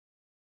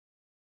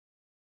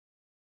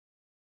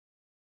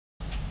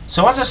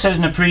So as I said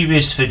in a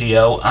previous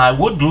video, I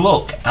would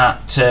look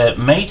at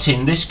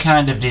mating this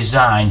kind of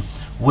design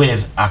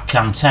with a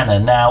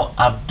cantenna. Now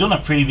I've done a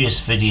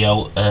previous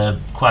video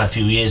quite a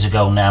few years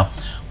ago now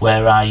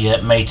where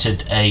I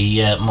mated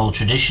a more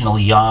traditional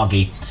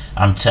Yagi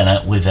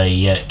antenna with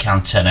a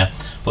cantenna,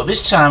 but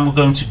this time we're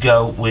going to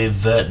go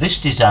with this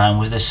design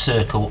with the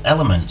circle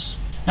elements.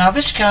 Now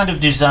this kind of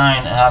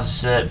design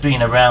has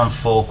been around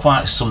for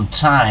quite some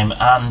time,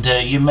 and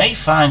you may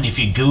find if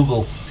you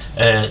Google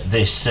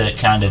this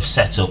kind of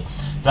setup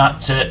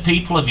that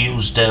people have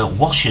used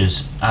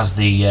washers as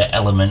the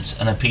elements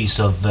and a piece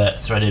of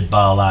threaded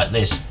bar like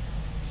this,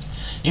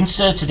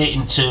 inserted it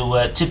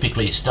into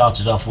typically it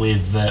started off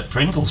with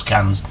Pringles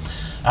cans,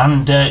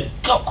 and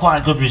got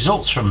quite good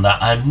results from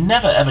that. I've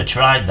never ever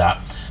tried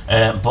that,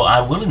 but I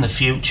will in the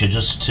future,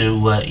 just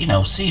to you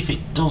know, see if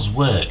it does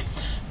work,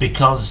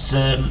 because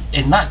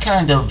in that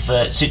kind of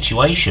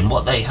situation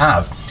what they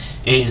have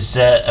is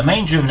a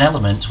main driven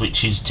element,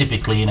 which is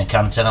typically in a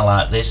cantenna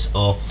like this,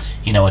 or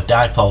you know, a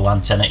dipole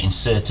antenna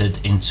inserted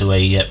into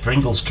a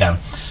Pringles can,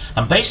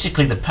 and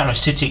basically the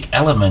parasitic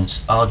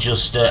elements are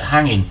just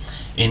hanging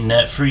in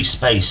free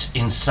space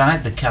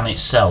inside the can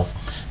itself,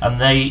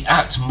 and they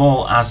act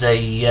more as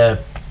a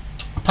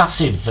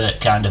passive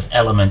kind of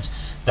element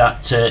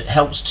that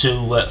helps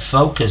to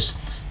focus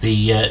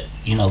the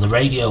you know, the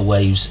radio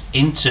waves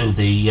into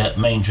the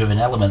main driven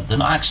element. They're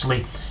not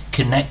actually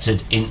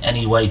connected in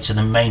any way to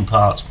the main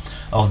part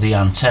of the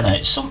antenna.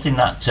 It's something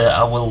that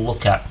I will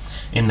look at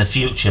in the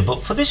future,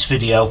 but for this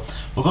video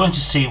we're going to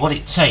see what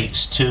it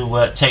takes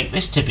to take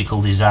this typical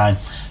design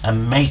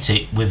and mate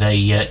it with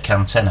a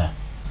cantenna.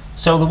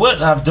 So the work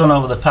that I've done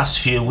over the past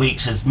few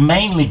weeks has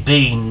mainly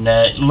been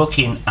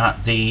looking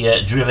at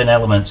the driven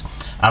element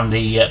and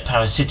the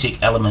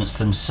parasitic elements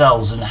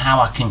themselves, and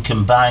how I can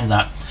combine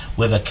that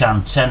with a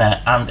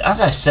cantenna. And as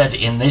I said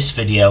in this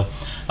video,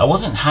 I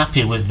wasn't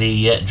happy with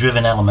the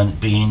driven element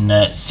being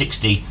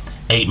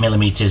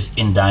 68mm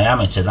in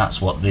diameter. That's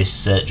what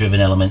this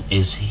driven element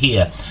is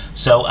here.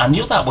 So I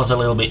knew that was a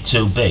little bit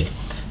too big,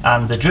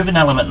 and the driven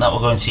element that we're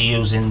going to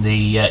use in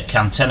the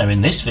cantenna in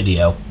this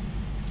video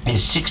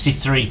is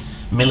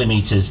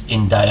 63mm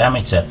in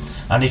diameter,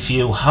 and if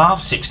you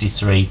halve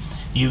 63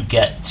 you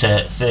get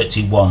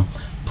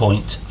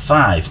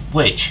 31.5,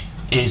 which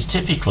is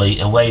typically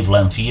a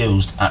wavelength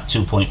used at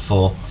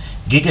 2.4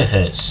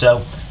 gigahertz.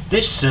 So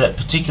this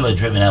particular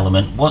driven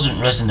element wasn't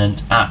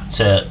resonant at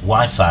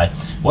Wi-Fi,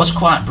 was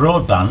quite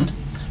broadband,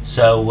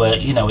 so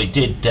you know, it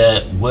did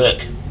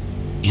work,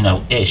 you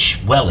know,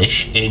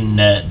 wellish in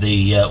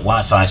the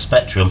Wi-Fi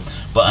spectrum,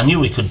 but I knew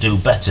we could do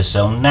better.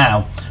 So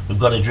now we've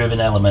got a driven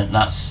element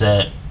that's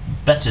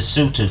better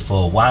suited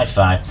for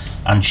Wi-Fi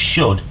and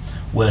should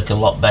work a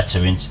lot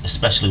better,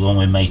 especially when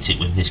we mate it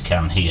with this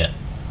can here.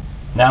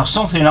 Now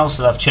something else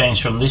that I've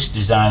changed from this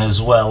design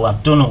as well,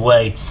 I've done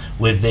away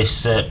with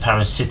this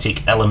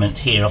parasitic element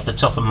here. Off the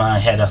top of my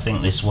head I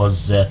think this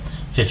was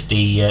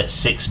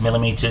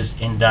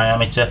 56mm in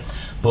diameter,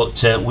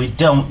 but we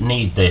don't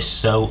need this,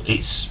 so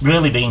it's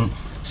really been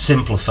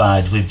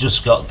simplified. We've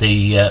just got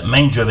the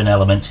main driven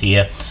element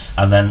here,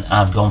 and then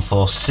I've gone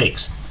for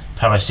 6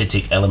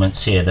 parasitic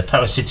elements here. The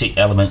parasitic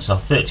elements are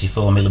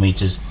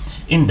 34mm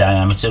in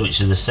diameter, which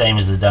is the same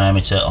as the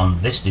diameter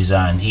on this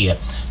design here.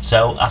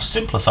 So I've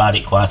simplified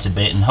it quite a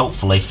bit, and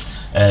hopefully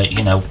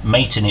you know,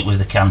 mating it with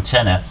the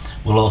cantenna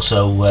will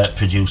also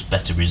produce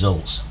better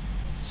results.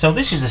 So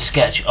this is a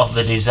sketch of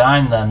the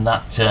design then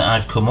that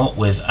I've come up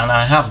with, and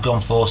I have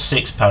gone for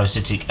 6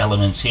 parasitic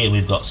elements here.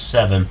 We've got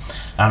 7,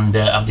 and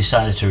I've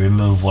decided to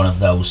remove one of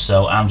those,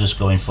 so I'm just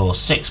going for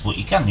 6, but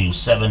you can use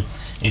 7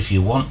 if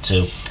you want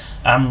to.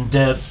 And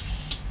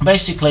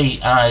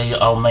basically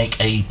I'll make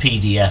a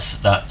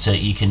PDF that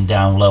you can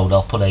download.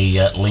 I'll put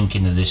a link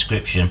in the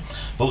description.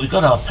 But we've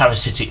got our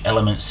parasitic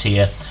elements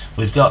here,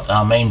 we've got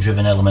our main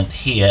driven element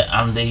here,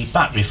 and the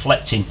back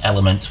reflecting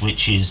element,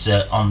 which is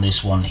on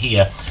this one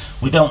here.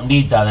 We don't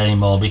need that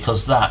anymore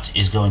because that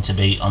is going to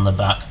be on the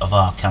back of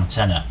our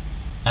cantenna.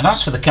 And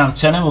as for the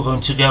cantenna, we're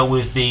going to go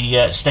with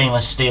the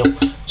stainless steel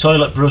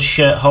toilet brush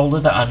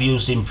holder that I've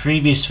used in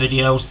previous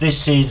videos.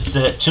 This is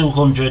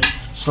 200,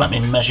 just let me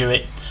measure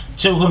it,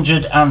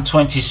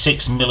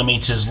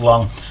 226mm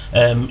long.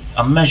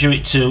 I measure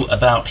it to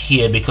about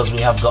here because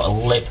we have got a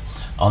lip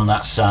on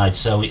that side,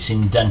 so it's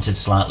indented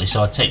slightly,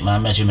 so I take my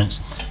measurements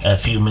a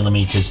few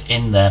millimeters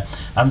in there,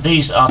 and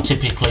these are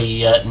typically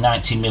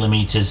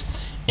 90mm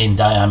in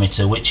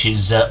diameter, which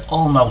is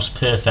almost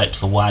perfect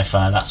for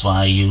Wi-Fi. That's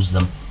why I use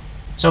them.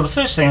 So the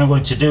first thing I'm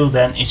going to do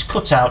then is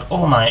cut out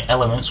all my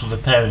elements with a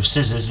pair of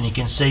scissors, and you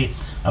can see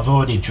I've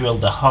already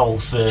drilled a hole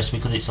first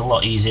because it's a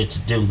lot easier to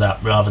do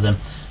that rather than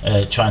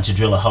trying to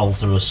drill a hole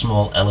through a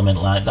small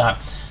element like that,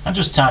 and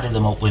just tidy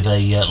them up with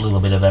a little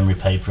bit of emery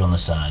paper on the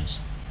sides.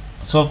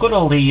 So I've got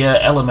all the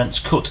elements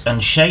cut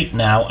and shaped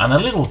now, and a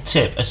little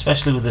tip,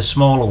 especially with the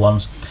smaller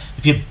ones,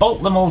 if you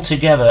bolt them all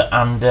together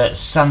and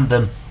sand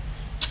them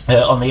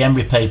on the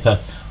emery paper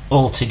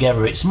all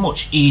together, it's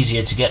much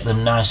easier to get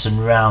them nice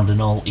and round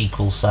and all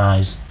equal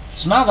size.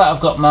 So now that I've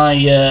got my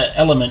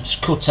elements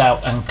cut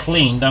out and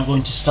cleaned, I'm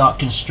going to start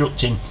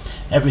constructing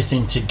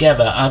everything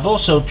together. I've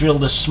also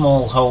drilled a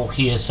small hole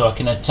here so I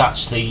can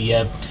attach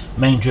the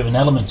main driven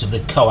element of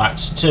the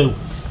coax to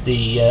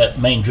the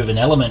main driven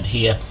element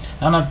here,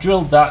 and I've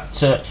drilled that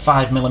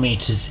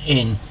 5mm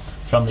in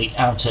from the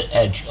outer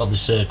edge of the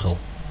circle.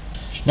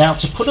 Now,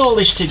 to put all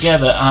this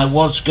together, I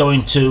was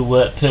going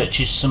to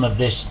purchase some of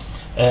this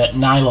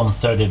nylon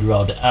threaded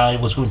rod. I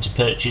was going to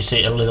purchase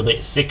it a little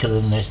bit thicker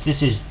than this.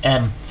 This is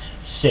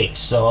M6,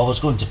 so I was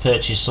going to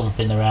purchase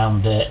something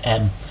around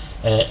M8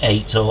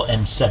 or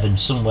M7,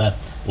 somewhere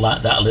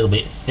like that, a little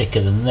bit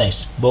thicker than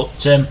this.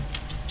 But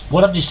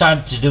what I've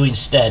decided to do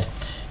instead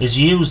is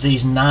use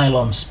these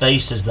nylon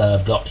spacers that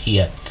I've got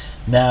here.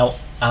 Now,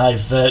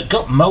 I've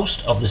got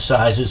most of the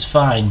sizes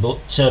fine, but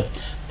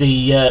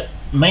the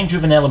main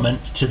driven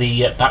element to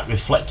the back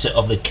reflector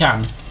of the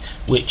can,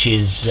 which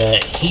is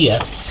here,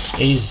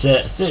 is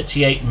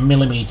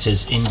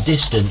 38mm in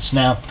distance.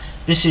 Now,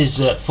 this is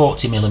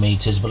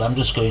 40mm, but I'm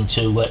just going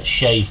to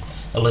shave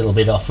a little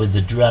bit off with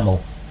the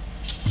Dremel.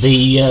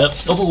 The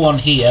other one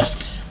here,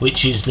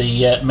 which is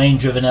the main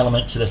driven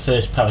element to the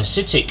first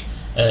parasitic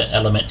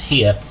element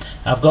here,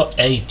 I've got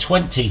a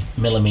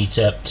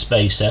 20mm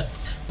spacer,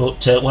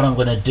 but what I'm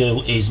going to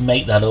do is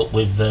make that up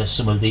with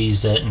some of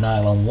these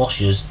nylon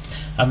washers,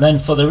 and then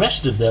for the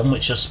rest of them,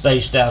 which are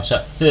spaced out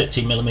at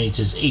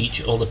 30mm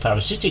each, all the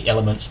parasitic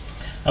elements,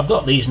 I've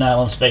got these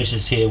nylon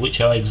spacers here which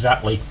are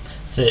exactly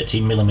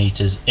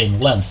 30mm in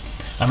length,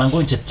 and I'm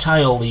going to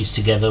tie all these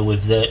together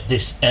with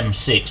this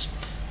M6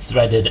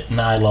 threaded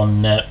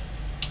nylon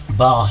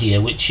bar here,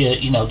 which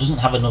you know, doesn't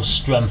have enough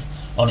strength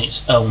on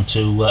its own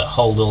to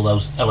hold all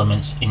those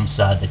elements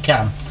inside the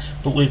can,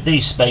 but with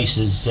these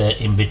spacers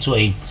in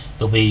between,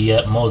 there'll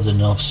be more than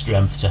enough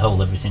strength to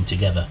hold everything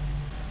together.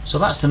 So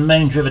that's the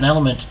main driven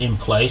element in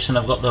place, and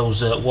I've got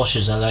those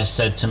washers, as I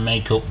said, to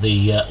make up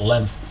the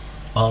length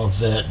of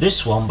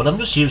this one, but I'm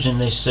just using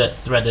this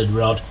threaded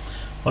rod.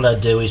 What I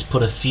do is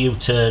put a few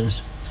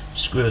turns,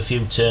 screw a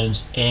few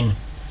turns in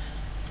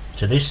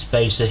to this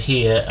spacer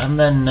here, and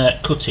then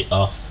cut it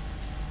off,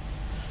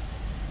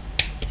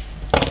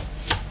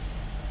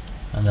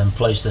 and then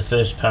place the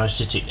first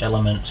parasitic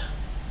element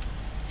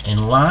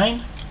in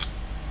line,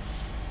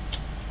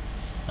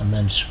 and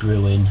then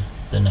screw in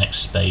the next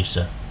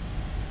spacer.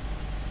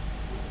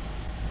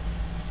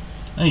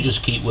 And you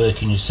just keep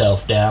working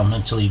yourself down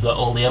until you've got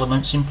all the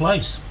elements in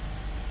place.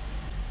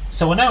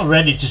 So we're now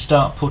ready to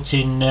start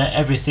putting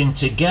everything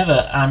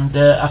together, and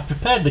I've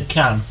prepared the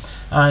can.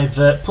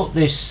 I've put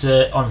this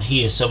on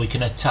here so we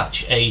can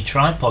attach a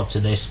tripod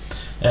to this.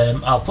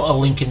 I'll put a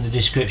link in the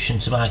description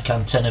to my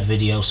cantenna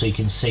video so you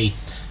can see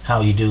how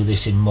you do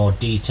this in more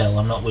detail.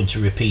 I'm not going to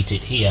repeat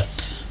it here,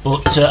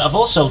 but I've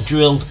also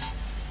drilled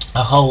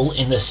a hole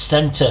in the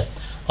center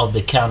of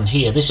the can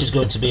here. This is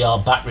going to be our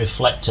back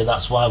reflector.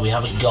 That's why we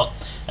haven't got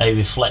a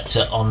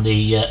reflector on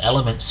the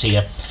elements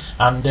here,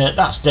 and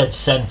that's dead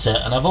center.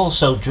 And I've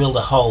also drilled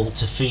a hole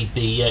to feed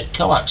the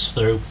coax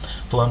through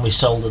for when we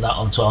solder that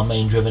onto our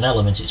main driven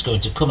element. It's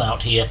going to come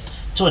out here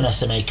to an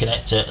SMA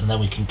connector, and then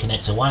we can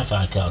connect a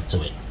Wi-Fi card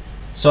to it.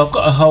 So I've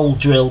got a hole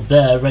drilled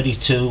there ready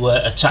to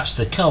attach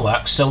the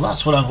coax, so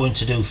that's what I'm going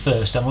to do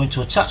first. I'm going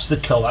to attach the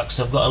coax.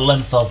 I've got a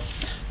length of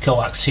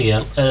coax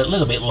here, a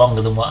little bit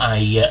longer than what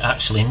I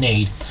actually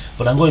need,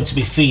 but I'm going to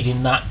be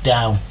feeding that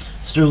down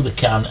through the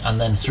can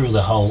and then through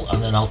the hole,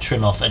 and then I'll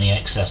trim off any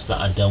excess that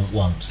I don't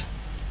want.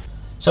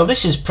 So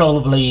this is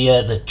probably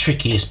the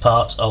trickiest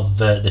part of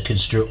the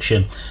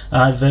construction.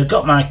 I've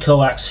got my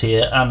coax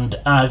here, and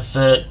I've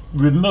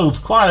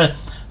removed quite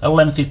a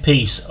lengthy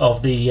piece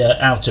of the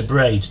outer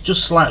braid,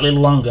 just slightly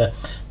longer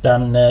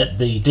than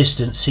the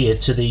distance here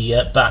to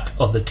the back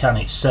of the can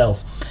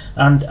itself.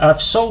 And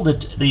I've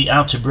soldered the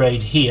outer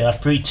braid here. I've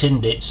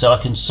pre-tinned it so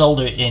I can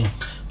solder it in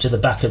to the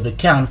back of the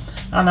can,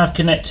 and I've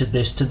connected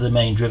this to the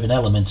main driven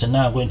element, and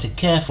now I'm going to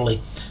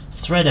carefully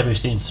thread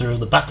everything through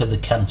the back of the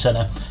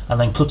cantenna and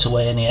then cut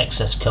away any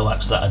excess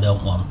coax that I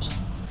don't want.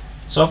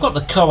 So I've got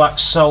the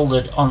coax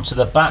soldered onto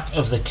the back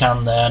of the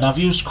can there, and I've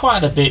used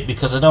quite a bit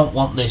because I don't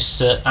want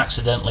this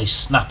accidentally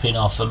snapping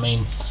off. I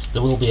mean,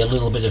 there will be a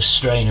little bit of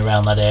strain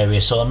around that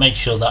area, so I'll make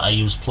sure that I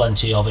use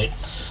plenty of it.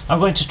 I'm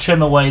going to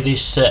trim away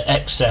this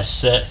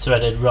excess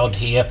threaded rod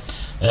here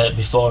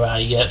before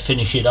I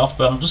finish it off,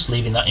 but I'm just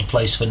leaving that in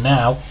place for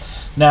now.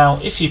 Now,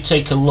 if you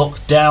take a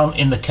look down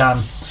in the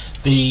can,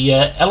 the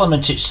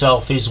element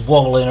itself is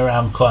wobbling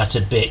around quite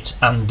a bit,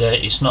 and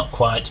it's not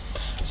quite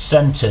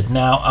centered.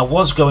 Now, I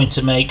was going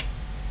to make,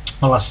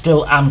 well, I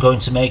still am going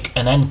to make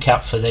an end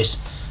cap for this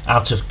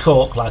out of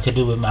cork like I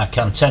do with my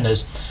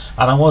cantennas,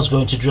 and I was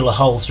going to drill a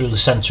hole through the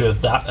center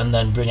of that and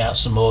then bring out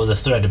some more of the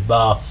threaded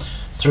bar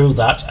through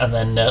that, and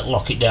then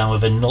lock it down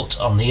with a nut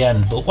on the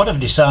end. But what I've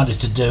decided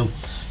to do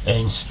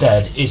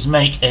instead is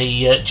make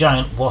a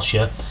giant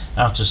washer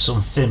out of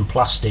some thin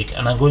plastic,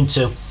 and I'm going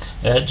to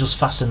just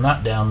fasten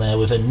that down there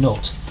with a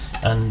nut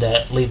and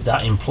leave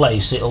that in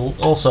place. It'll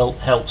also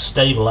help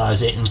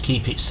stabilize it and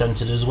keep it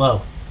centered as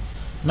well.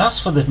 And as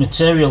for the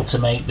material to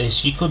make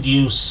this, you could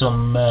use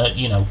some,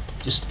 you know,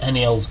 just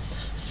any old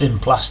thin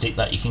plastic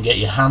that you can get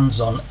your hands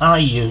on. I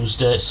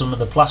used some of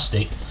the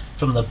plastic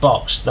from the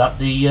box that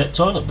the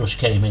toilet brush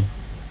came in.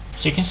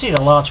 So you can see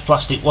the large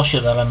plastic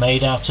washer that I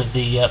made out of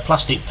the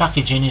plastic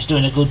packaging is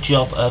doing a good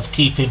job of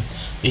keeping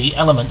the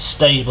elements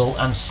stable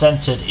and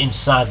centered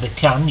inside the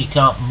can. You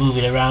can't move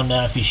it around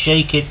now if you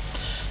shake it.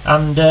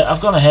 And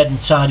I've gone ahead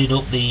and tidied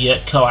up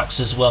the coax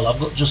as well. I've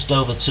got just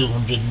over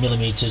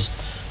 200mm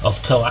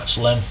of coax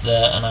length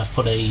there, and I've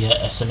put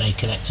a SMA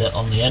connector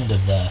on the end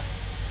of there.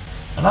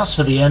 And as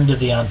for the end of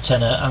the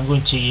antenna, I'm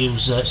going to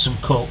use some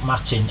cork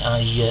matting.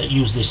 I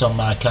use this on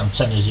my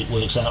cantennas, it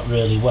works out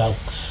really well.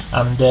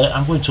 And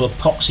I'm going to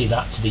epoxy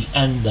that to the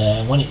end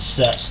there, and when it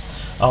sets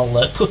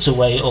I'll cut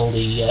away all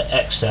the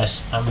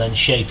excess and then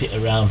shape it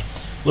around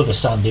with a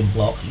sanding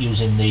block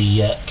using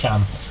the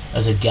can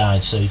as a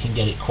guide, so you can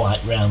get it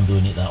quite round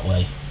doing it that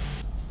way.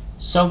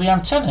 So the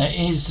antenna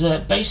is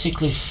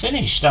basically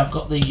finished. I've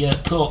got the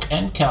cork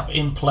end cap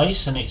in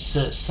place and it's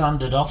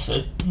sanded off.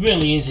 It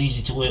really is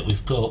easy to work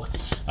with cork,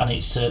 and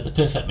it's the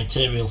perfect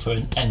material for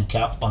an end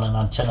cap on an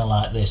antenna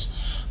like this.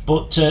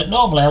 But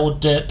normally I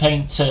would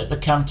paint the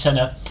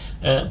cantenna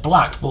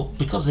black, but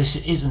because this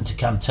isn't a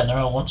cantenna,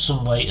 I want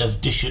some way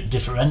of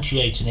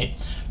differentiating it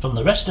from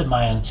the rest of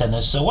my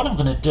antennas. So what I'm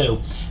going to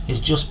do is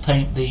just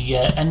paint the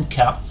end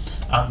cap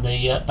and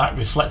the back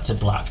reflector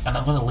black, and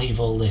I'm going to leave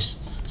all this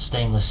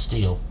stainless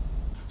steel.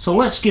 So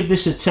let's give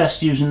this a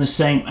test using the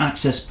same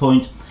access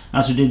point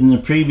as we did in the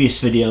previous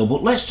video,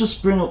 but let's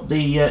just bring up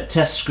the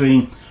test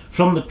screen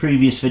from the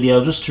previous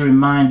video just to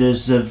remind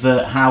us of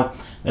how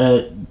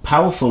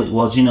powerful it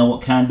was, you know,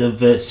 what kind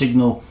of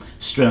signal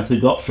strength we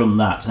got from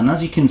that. And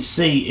as you can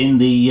see in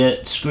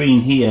the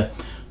screen here,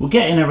 we're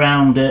getting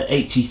around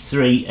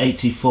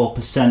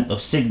 83-84%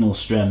 of signal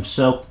strength,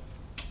 so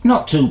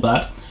not too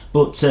bad,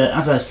 but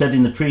as I said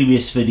in the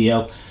previous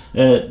video,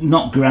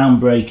 not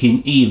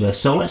groundbreaking either.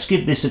 So let's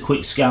give this a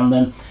quick scan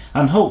then,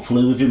 and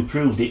hopefully we've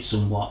improved it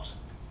somewhat.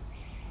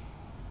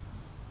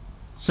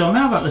 So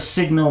now that the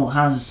signal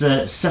has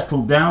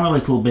settled down a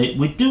little bit,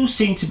 we do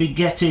seem to be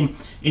getting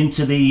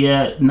into the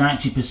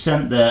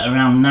 90% there,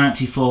 around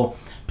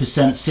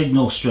 94%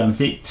 signal strength.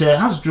 It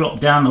has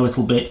dropped down a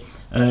little bit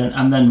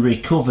and then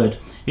recovered.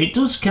 It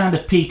does kind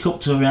of peak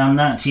up to around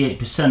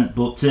 98%,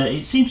 but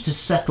it seems to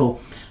settle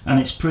and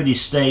it's pretty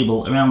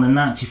stable around the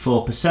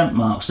 94%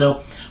 mark.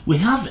 So we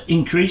have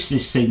increased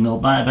this signal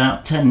by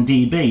about 10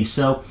 dB,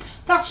 so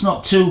that's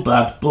not too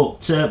bad.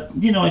 But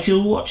you know, if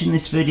you're watching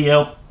this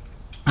video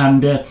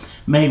and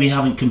maybe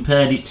haven't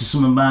compared it to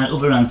some of my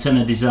other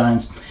antenna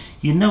designs,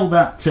 you know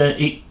that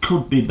it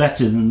could be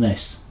better than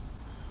this.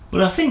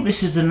 But I think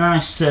this is a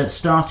nice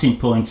starting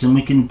point, and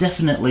we can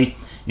definitely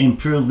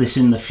improve this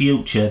in the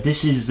future.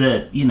 This is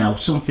you know,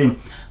 something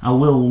I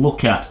will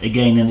look at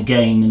again and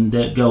again and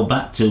go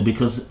back to,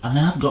 because I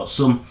have got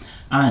some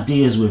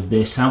ideas with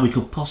this, how we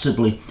could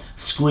possibly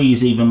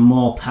squeeze even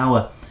more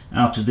power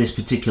out of this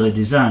particular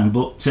design.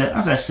 But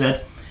as I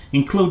said,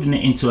 including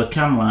it into a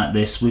can like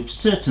this, we've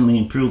certainly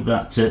improved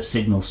that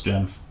signal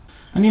strength.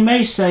 And you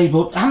may say,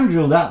 but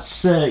Andrew,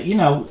 that's you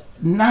know,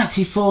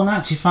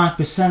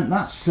 94-95%,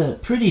 that's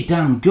pretty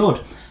damn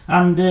good.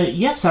 And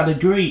yes, I'd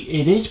agree,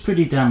 it is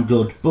pretty damn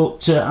good.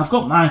 But I've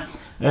got my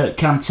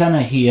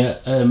cantenna here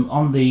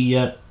on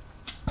the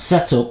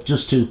setup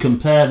just to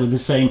compare with the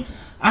same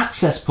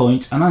access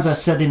point, and as I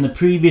said in the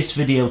previous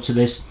video to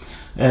this,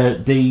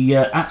 the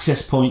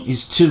access point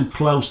is too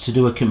close to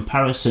do a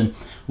comparison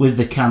with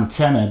the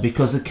cantenna,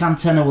 because the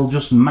cantenna will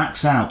just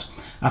max out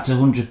at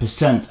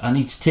 100%. I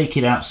need to take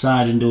it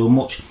outside and do a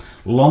much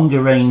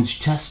longer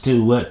range test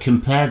to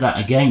compare that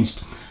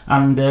against.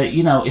 And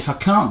you know, if I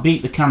can't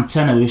beat the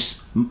cantenna,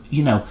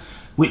 you know,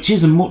 which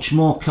is a much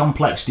more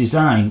complex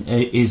design,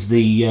 is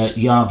the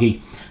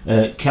Yagi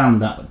can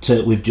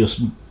that we've just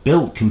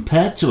built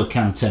compared to a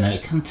cantenna.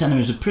 A cantenna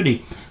is a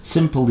pretty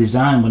simple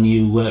design when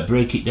you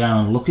break it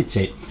down and look at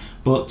it.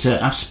 But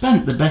I've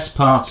spent the best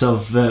part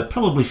of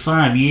probably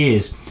 5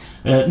 years,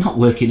 not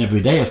working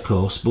every day of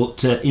course,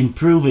 but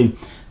improving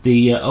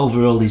the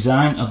overall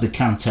design of the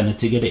cantenna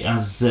to get it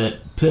as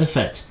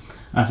perfect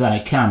as I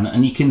can.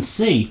 And you can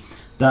see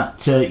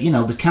that you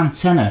know, the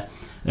cantenna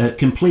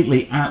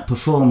completely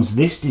outperforms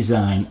this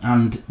design,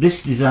 and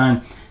this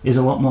design is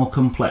a lot more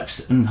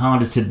complex and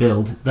harder to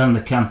build than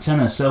the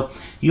cantenna. So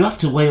you have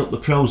to weigh up the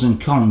pros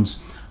and cons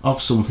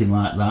of something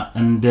like that,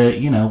 and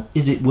you know,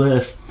 is it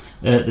worth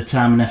the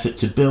time and effort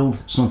to build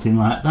something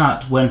like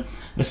that when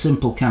a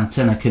simple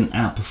cantenna can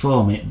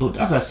outperform it? But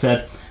as I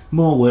said,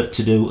 more work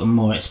to do and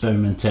more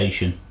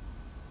experimentation.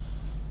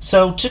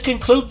 So to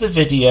conclude the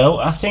video,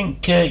 I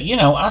think you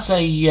know, as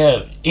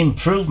a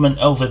improvement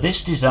over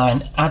this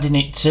design, adding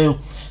it to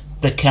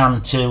the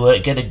can to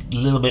get a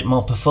little bit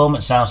more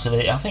performance out of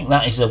it, I think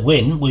that is a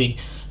win. We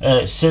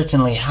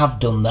certainly have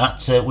done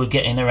that. We're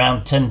getting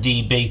around 10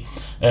 dB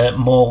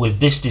more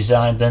with this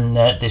design than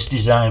this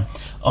design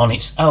on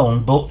its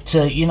own. But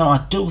you know, I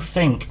do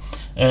think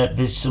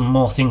there's some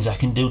more things I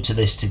can do to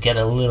this to get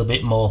a little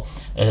bit more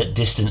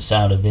distance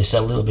out of this,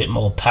 a little bit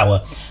more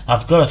power.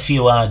 I've got a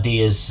few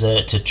ideas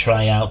to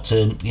try out,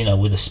 you know,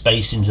 with the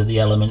spacings of the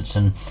elements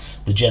and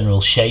the general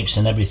shapes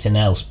and everything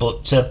else,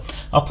 but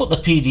I'll put the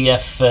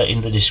PDF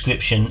in the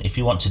description if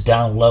you want to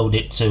download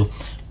it to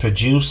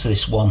produce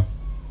this one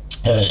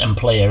and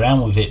play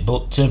around with it.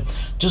 But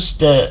just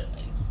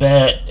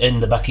bear in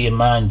the back of your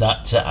mind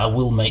that I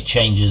will make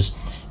changes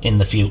in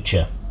the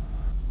future,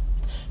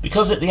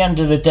 because at the end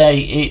of the day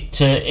it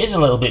is a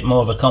little bit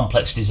more of a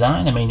complex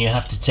design. I mean, you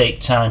have to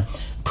take time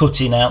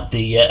cutting out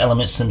the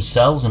elements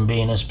themselves and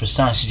being as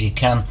precise as you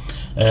can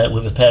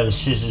with a pair of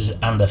scissors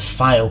and a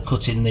file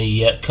cutting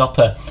the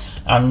copper.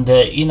 And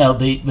you know,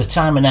 the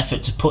time and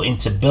effort to put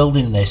into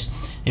building this,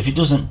 if it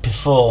doesn't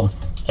perform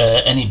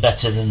any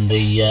better than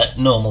the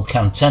normal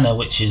cantenna,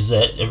 which is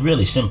a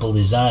really simple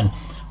design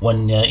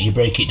when you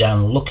break it down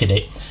and look at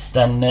it,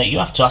 then you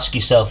have to ask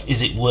yourself,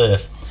 is it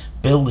worth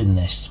building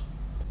this?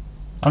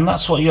 And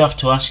that's what you have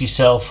to ask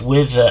yourself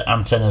with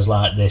antennas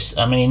like this.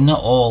 I mean,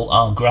 not all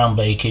are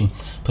groundbreaking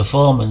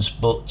performance,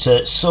 but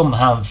some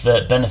have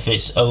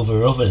benefits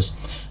over others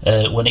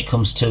when it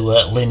comes to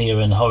linear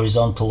and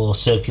horizontal or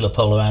circular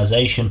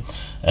polarization,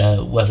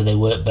 whether they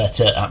work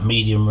better at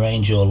medium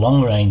range or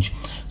long range.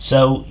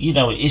 So, you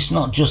know, it's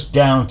not just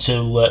down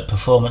to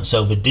performance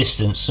over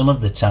distance some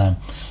of the time.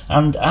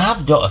 And I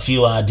have got a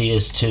few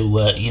ideas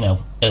to, you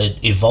know,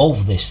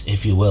 evolve this,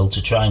 if you will,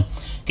 to try and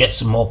get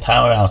some more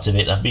power out of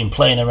it. I've been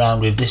playing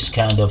around with this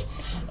kind of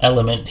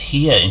element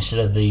here instead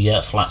of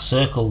the flat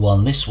circle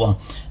one. This one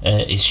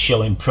is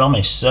showing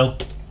promise, so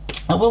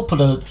I will put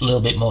a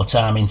little bit more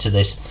time into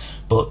this,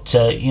 but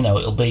you know,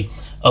 it'll be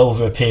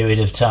over a period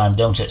of time.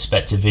 Don't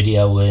expect a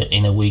video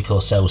in a week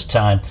or so's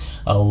time.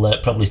 I'll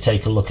probably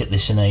take a look at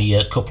this in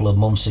a couple of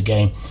months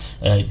again,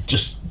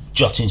 just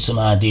jotting some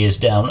ideas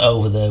down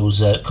over those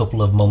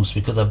couple of months,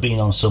 because I've been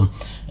on some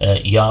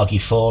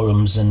Yagi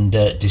forums and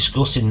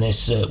discussing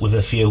this with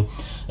a few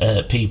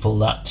people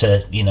that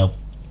you know,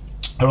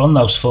 are on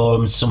those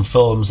forums, some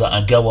forums that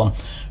I go on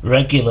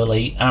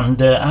regularly,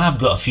 and I have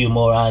got a few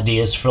more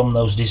ideas from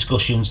those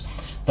discussions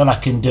that I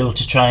can do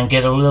to try and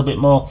get a little bit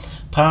more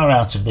power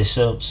out of this.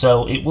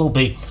 So it will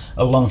be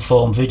a long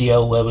form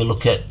video where we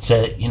look at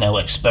you know,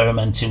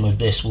 experimenting with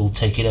this. We'll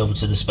take it over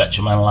to the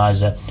spectrum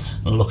analyzer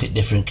and look at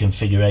different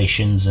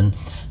configurations and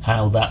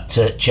how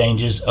that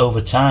changes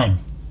over time.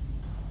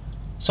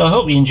 So I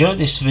hope you enjoyed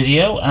this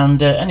video,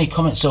 and any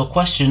comments or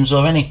questions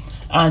or any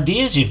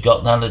ideas you've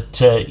got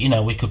that you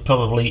know, we could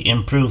probably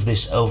improve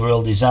this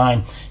overall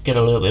design, get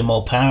a little bit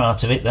more power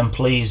out of it, then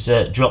please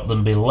drop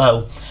them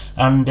below.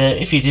 And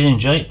if you did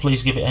enjoy it,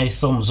 please give it a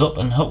thumbs up,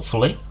 and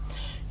hopefully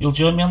you'll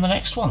join me on the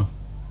next one.